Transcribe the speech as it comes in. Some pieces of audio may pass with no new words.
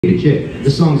Check.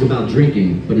 This song's about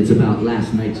drinking, but it's about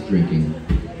last night's drinking.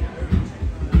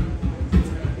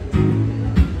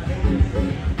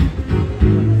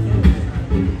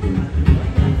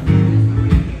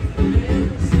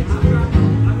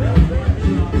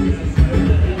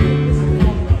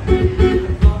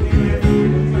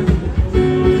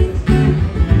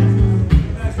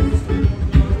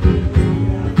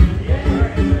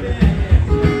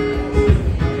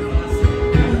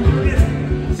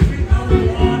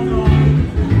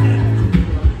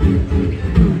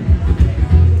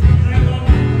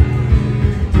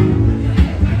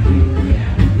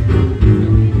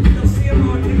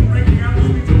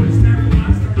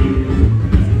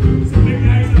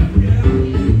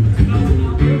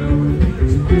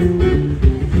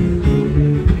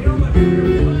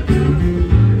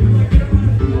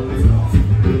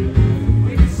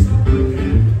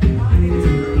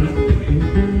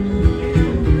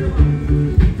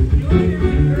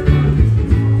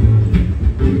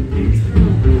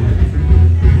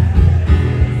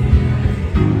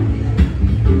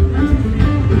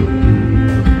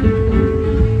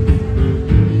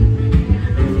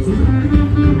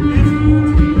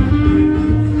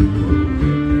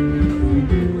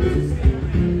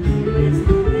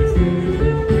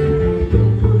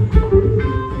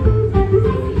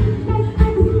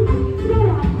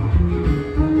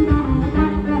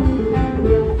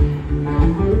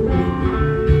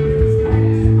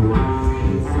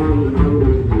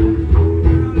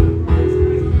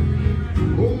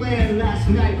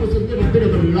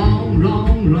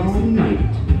 Long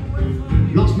night.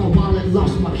 Lost my wallet,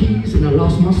 lost my keys, and I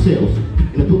lost myself.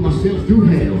 And I put myself through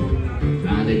hell,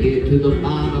 trying to get to the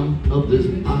bottom of this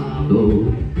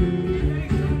bottle.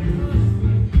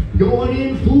 Going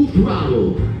in full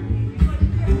throttle.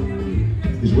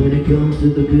 'Cause when it comes to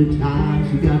the good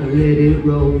times, you gotta let it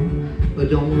roll,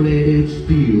 but don't let it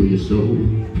steal your soul.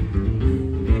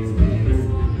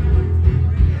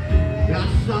 I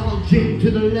saw gin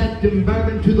to the left and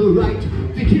bourbon to the right.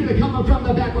 Tequila coming from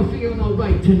the back, we're feeling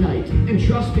alright tonight. And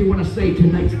trust me when I say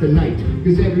tonight's the night,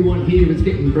 'cause everyone here is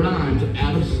getting blind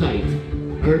out of sight.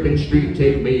 Urban Street,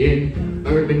 take me in.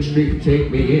 Urban Street,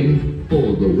 take me in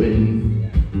for the win.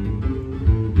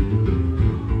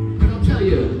 And I'll tell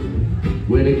you,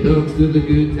 when it comes to the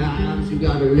good times, you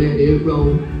gotta let it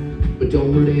roll, but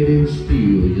don't let it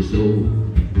steal your soul.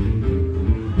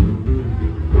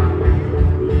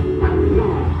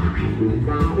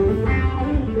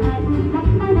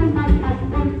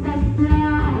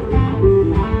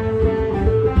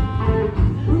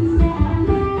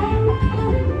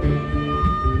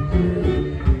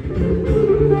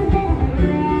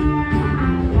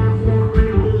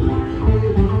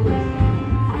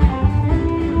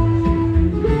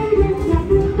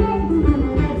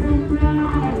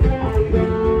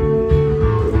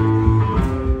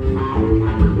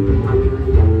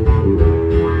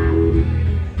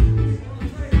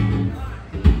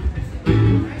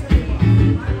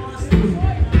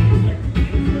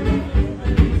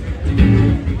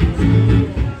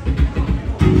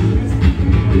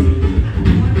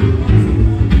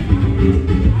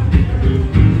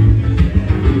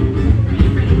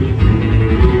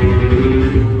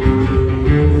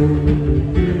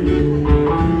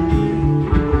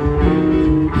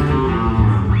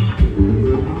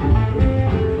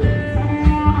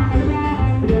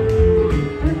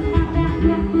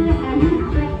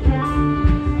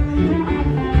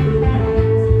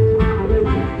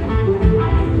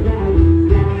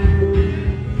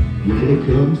 When it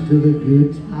comes to the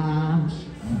good times,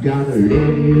 you gotta let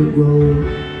it roll,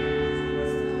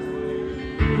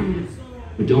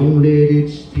 but don't let it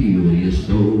steal your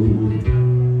soul.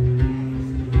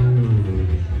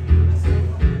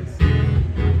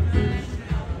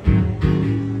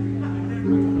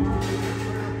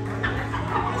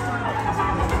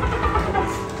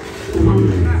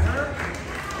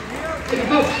 Hey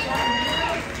folks,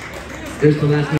 there's the last